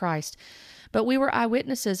Jesus Christ, but we were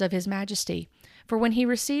eyewitnesses of His majesty. For when He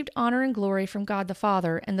received honor and glory from God the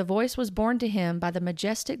Father, and the voice was borne to Him by the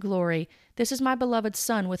majestic glory, 'This is my beloved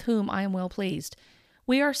Son, with whom I am well pleased.'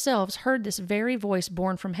 We ourselves heard this very voice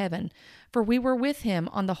borne from heaven, for we were with Him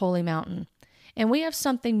on the holy mountain. And we have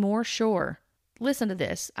something more sure." Listen to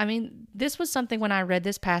this. I mean, this was something when I read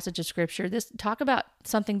this passage of Scripture, talk about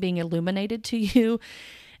something being illuminated to you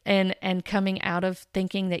and coming out of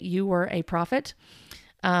thinking that you were a prophet.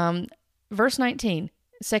 Verse 19,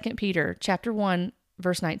 2 Peter chapter 1,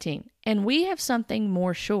 verse 19. "And we have something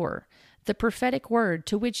more sure, the prophetic word,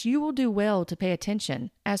 to which you will do well to pay attention,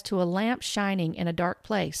 as to a lamp shining in a dark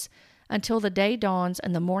place, until the day dawns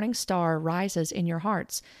and the morning star rises in your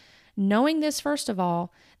hearts. Knowing this, first of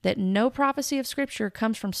all, that no prophecy of Scripture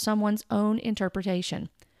comes from someone's own interpretation.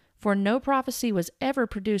 For no prophecy was ever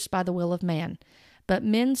produced by the will of man, but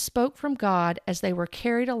men spoke from God as they were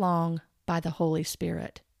carried along by the Holy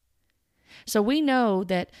Spirit." So we know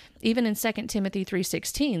that even in 2 Timothy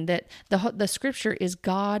 3:16, that the Scripture is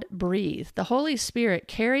God-breathed. The Holy Spirit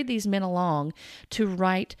carried these men along to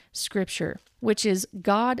write Scripture, which is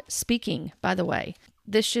God speaking, by the way.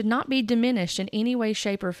 This should not be diminished in any way,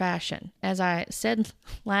 shape, or fashion. As I said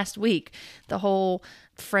last week, the whole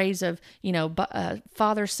phrase of,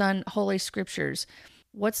 Father, Son, Holy Scriptures.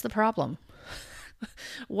 What's the problem?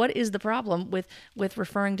 What is the problem with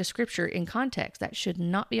referring to Scripture in context? That should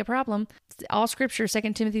not be a problem. All Scripture,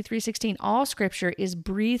 2 Timothy 3:16, all Scripture is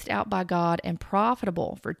breathed out by God and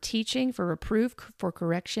profitable for teaching, for reproof, for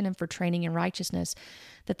correction, and for training in righteousness,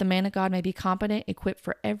 that the man of God may be competent, equipped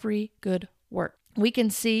for every good work. We can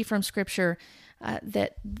see from Scripture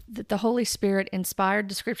that the Holy Spirit inspired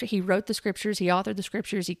the Scripture. He wrote the Scriptures. He authored the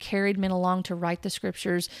Scriptures. He carried men along to write the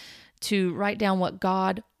Scriptures, to write down what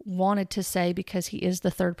God wanted to say, because He is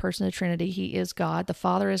the third person of the Trinity. He is God. The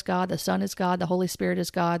Father is God. The Son is God. The Holy Spirit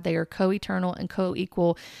is God. They are co-eternal and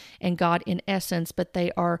co-equal and God in essence, but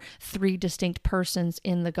they are three distinct persons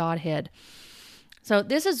in the Godhead. So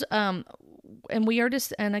this is... And we are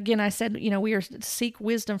and again, I said, we are to seek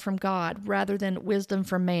wisdom from God rather than wisdom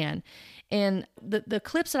from man. And the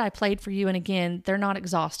clips that I played for you, and again, they're not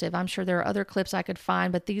exhaustive. I'm sure there are other clips I could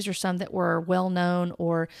find, but these are some that were well known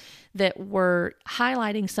or that were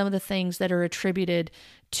highlighting some of the things that are attributed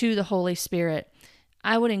to the Holy Spirit.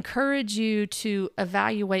 I would encourage you to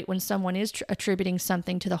evaluate when someone is attributing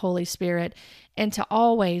something to the Holy Spirit, and to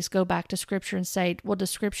always go back to Scripture and say, well,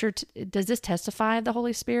 does this testify of the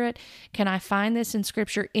Holy Spirit? Can I find this in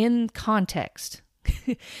Scripture in context?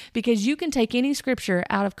 Because you can take any Scripture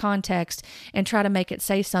out of context and try to make it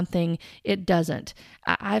say something it doesn't.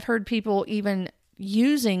 I've heard people even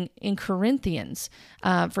using in Corinthians,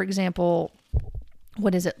 for example,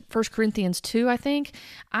 what is it? 1 Corinthians 2, I think.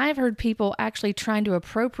 I've heard people actually trying to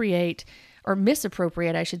appropriate or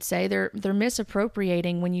misappropriate, I should say. They're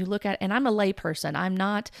misappropriating when you look at, and I'm a lay person. I'm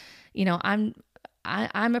not, I'm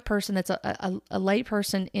a person that's a lay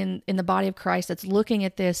person in the body of Christ that's looking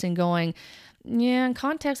at this and going, in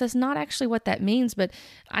context, that's not actually what that means. But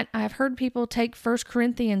I've heard people take 1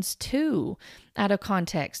 Corinthians 2 out of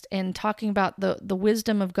context and talking about the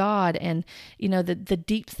wisdom of God and, the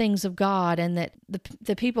deep things of God, and that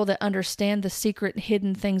the people that understand the secret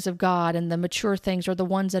hidden things of God and the mature things are the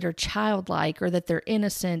ones that are childlike, or that they're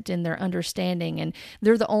innocent in their understanding, and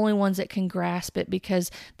they're the only ones that can grasp it, because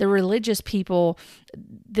the religious people,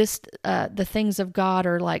 the things of God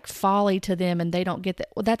are like folly to them, and they don't get that.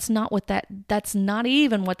 Well, that's not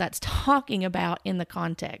even what that's talking about in the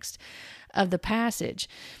context of the passage.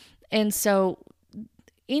 And so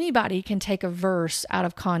anybody can take a verse out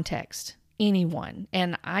of context, anyone.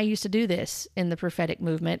 And I used to do this in the prophetic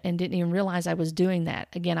movement and didn't even realize I was doing that.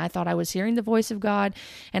 Again, I thought I was hearing the voice of God,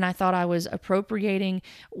 and I thought I was appropriating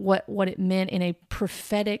what it meant in a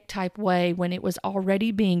prophetic type way when it was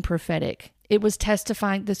already being prophetic. It was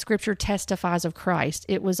testifying, the scripture testifies of Christ.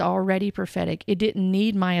 It was already prophetic. It didn't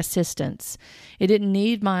need my assistance. It didn't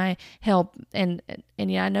need my help. And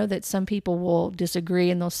I know that some people will disagree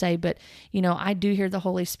and they'll say, but, I do hear the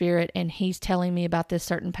Holy Spirit and he's telling me about this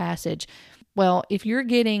certain passage. Well, if you're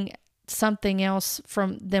getting something else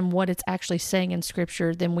than what it's actually saying in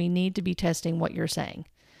scripture, then we need to be testing what you're saying,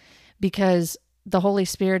 because the Holy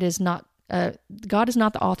Spirit is not God is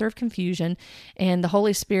not the author of confusion, and the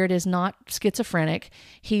Holy Spirit is not schizophrenic.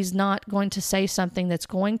 He's not going to say something that's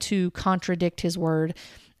going to contradict his word.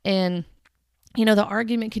 And, the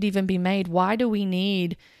argument could even be made, why do we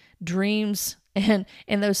need dreams and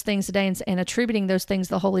those things today, and attributing those things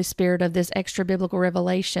to the Holy Spirit of this extra biblical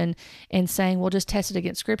revelation and saying, well, just test it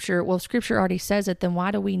against Scripture. Well, if Scripture already says it, then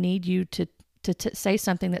why do we need you to say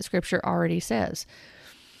something that Scripture already says?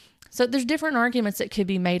 So there's different arguments that could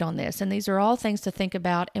be made on this, and these are all things to think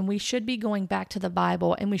about, and we should be going back to the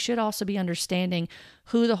Bible, and we should also be understanding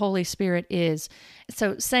who the Holy Spirit is.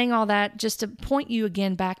 So saying all that, just to point you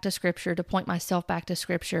again back to Scripture, to point myself back to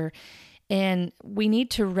Scripture, and we need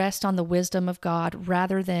to rest on the wisdom of God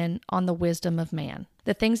rather than on the wisdom of man.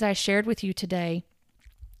 The things I shared with you today,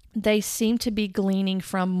 they seem to be gleaning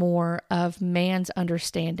from more of man's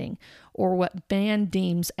understanding, or what man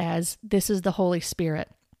deems as this is the Holy Spirit.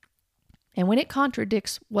 And when it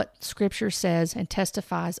contradicts what Scripture says and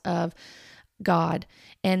testifies of God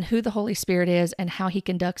and who the Holy Spirit is and how he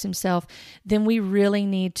conducts himself, then we really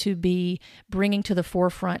need to be bringing to the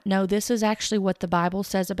forefront, no, this is actually what the Bible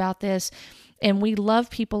says about this. And we love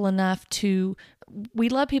people enough to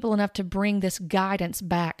bring this guidance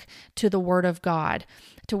back to the Word of God,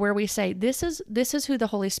 to where we say, this is who the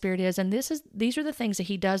Holy Spirit is, and these are the things that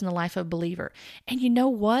he does in the life of a believer. And you know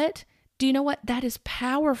what? Do you know what? That is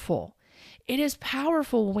powerful. It is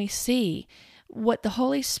powerful when we see what the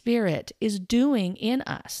Holy Spirit is doing in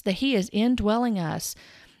us, that he is indwelling us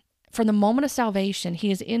from the moment of salvation. He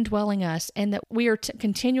is indwelling us, and that we are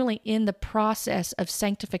continually in the process of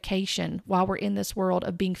sanctification while we're in this world,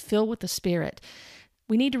 of being filled with the Spirit.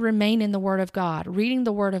 We need to remain in the Word of God, reading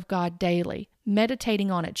the Word of God daily, meditating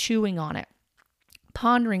on it, chewing on it,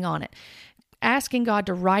 pondering on it, asking God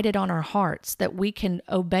to write it on our hearts, that we can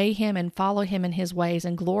obey him and follow him in his ways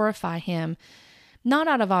and glorify him, not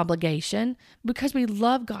out of obligation, because we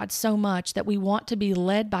love God so much that we want to be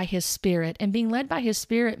led by his Spirit. And being led by his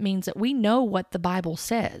Spirit means that we know what the Bible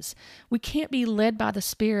says. We can't be led by the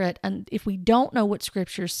Spirit if we don't know what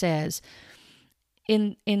Scripture says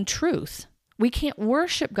in truth. We can't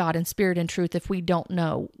worship God in spirit and truth if we don't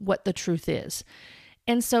know what the truth is.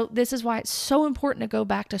 And so this is why it's so important to go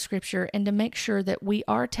back to Scripture and to make sure that we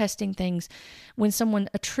are testing things when someone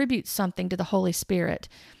attributes something to the Holy Spirit,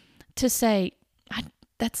 to say,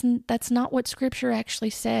 that's not what Scripture actually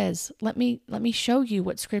says. Let me show you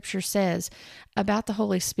what Scripture says about the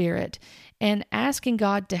Holy Spirit, and asking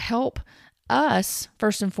God to help us,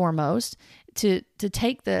 first and foremost, to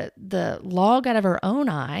take the log out of our own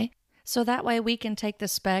eye, so that way we can take the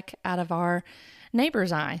speck out of our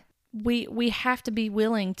neighbor's eye. We have to be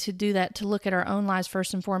willing to do that, to look at our own lives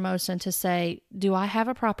first and foremost, and to say, do I have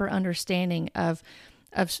a proper understanding of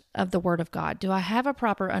the Word of God? Do I have a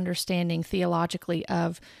proper understanding theologically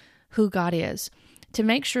of who God is? To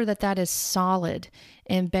make sure that is solid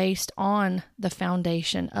and based on the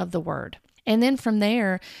foundation of the Word. And then from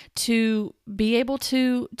there, to be able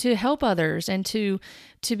to help others and to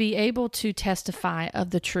be able to testify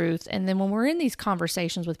of the truth. And then when we're in these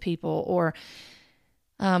conversations with people, or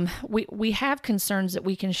we have concerns that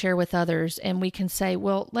we can share with others, and we can say,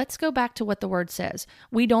 well, let's go back to what the Word says.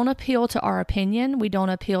 We don't appeal to our opinion. We don't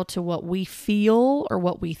appeal to what we feel or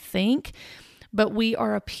what we think, but we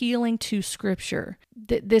are appealing to Scripture.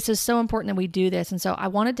 This is so important that we do this. And so I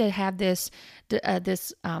wanted to have this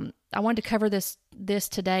wanted to cover this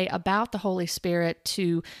today about the Holy Spirit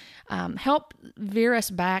to help veer us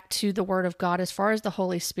back to the Word of God as far as the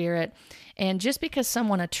Holy Spirit. And just because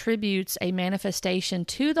someone attributes a manifestation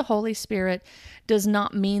to the Holy Spirit does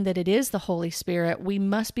not mean that it is the Holy Spirit. We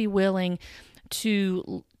must be willing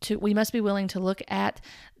to look at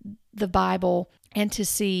the Bible and to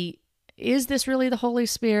see, is this really the Holy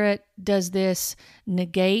Spirit? Does this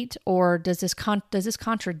negate or does this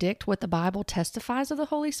contradict what the Bible testifies of the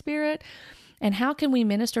Holy Spirit? And how can we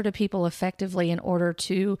minister to people effectively in order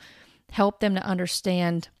to help them to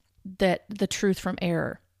understand that the truth from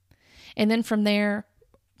error? And then from there,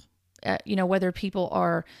 whether people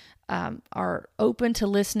are open to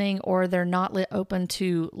listening or they're not open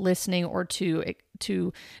to listening or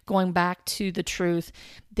to going back to the truth,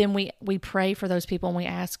 then we pray for those people and we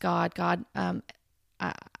ask God,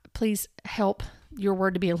 please help your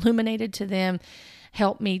word to be illuminated to them.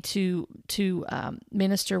 Help me to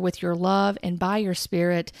minister with your love and by your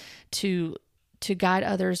Spirit to guide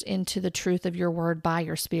others into the truth of your word by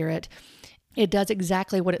your Spirit. It does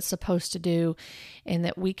exactly what it's supposed to do, and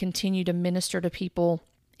that we continue to minister to people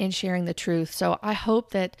in sharing the truth. So I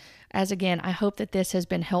hope that, I hope that this has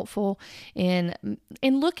been helpful in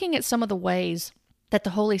looking at some of the ways that the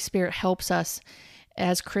Holy Spirit helps us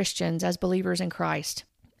as Christians, as believers in Christ,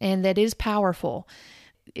 and that is powerful.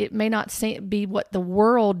 It may not be what the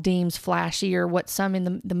world deems flashy or what some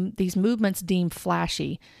in these movements deem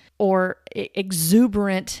flashy or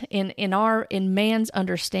exuberant in man's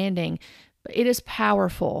understanding. But it is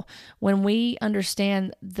powerful when we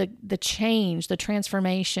understand the change, the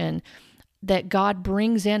transformation that God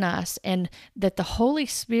brings in us, and that the Holy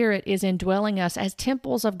Spirit is indwelling us as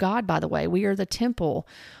temples of God, by the way. We are the temple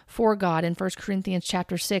for God in 1 Corinthians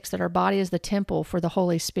chapter 6, that our body is the temple for the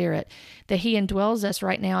Holy Spirit, that He indwells us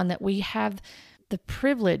right now, and that we have the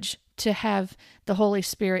privilege to have the Holy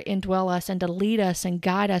Spirit indwell us and to lead us and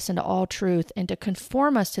guide us into all truth and to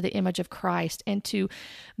conform us to the image of Christ and to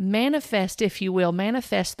manifest, if you will,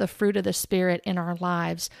 the fruit of the Spirit in our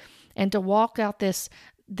lives, and to walk out this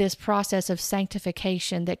process of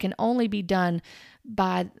sanctification that can only be done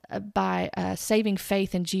by saving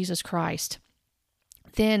faith in Jesus Christ.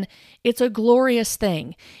 Then it's a glorious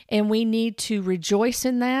thing, and we need to rejoice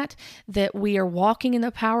in that we are walking in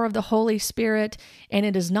the power of the Holy Spirit, and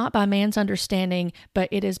it is not by man's understanding, but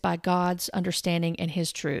it is by God's understanding and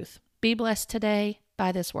His truth. Be blessed today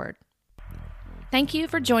by this word. Thank you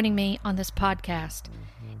for joining me on this podcast.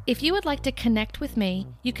 If you would like to connect with me,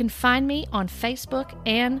 you can find me on Facebook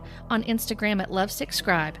and on Instagram at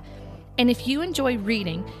LovesickScribe. And if you enjoy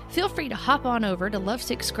reading, feel free to hop on over to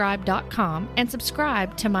lovesickscribe.com and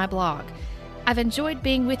subscribe to my blog. I've enjoyed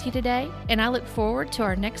being with you today, and I look forward to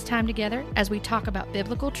our next time together as we talk about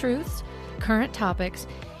biblical truths, current topics,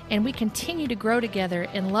 and we continue to grow together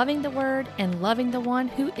in loving the Word and loving the one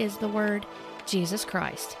who is the Word, Jesus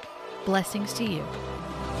Christ. Blessings to you.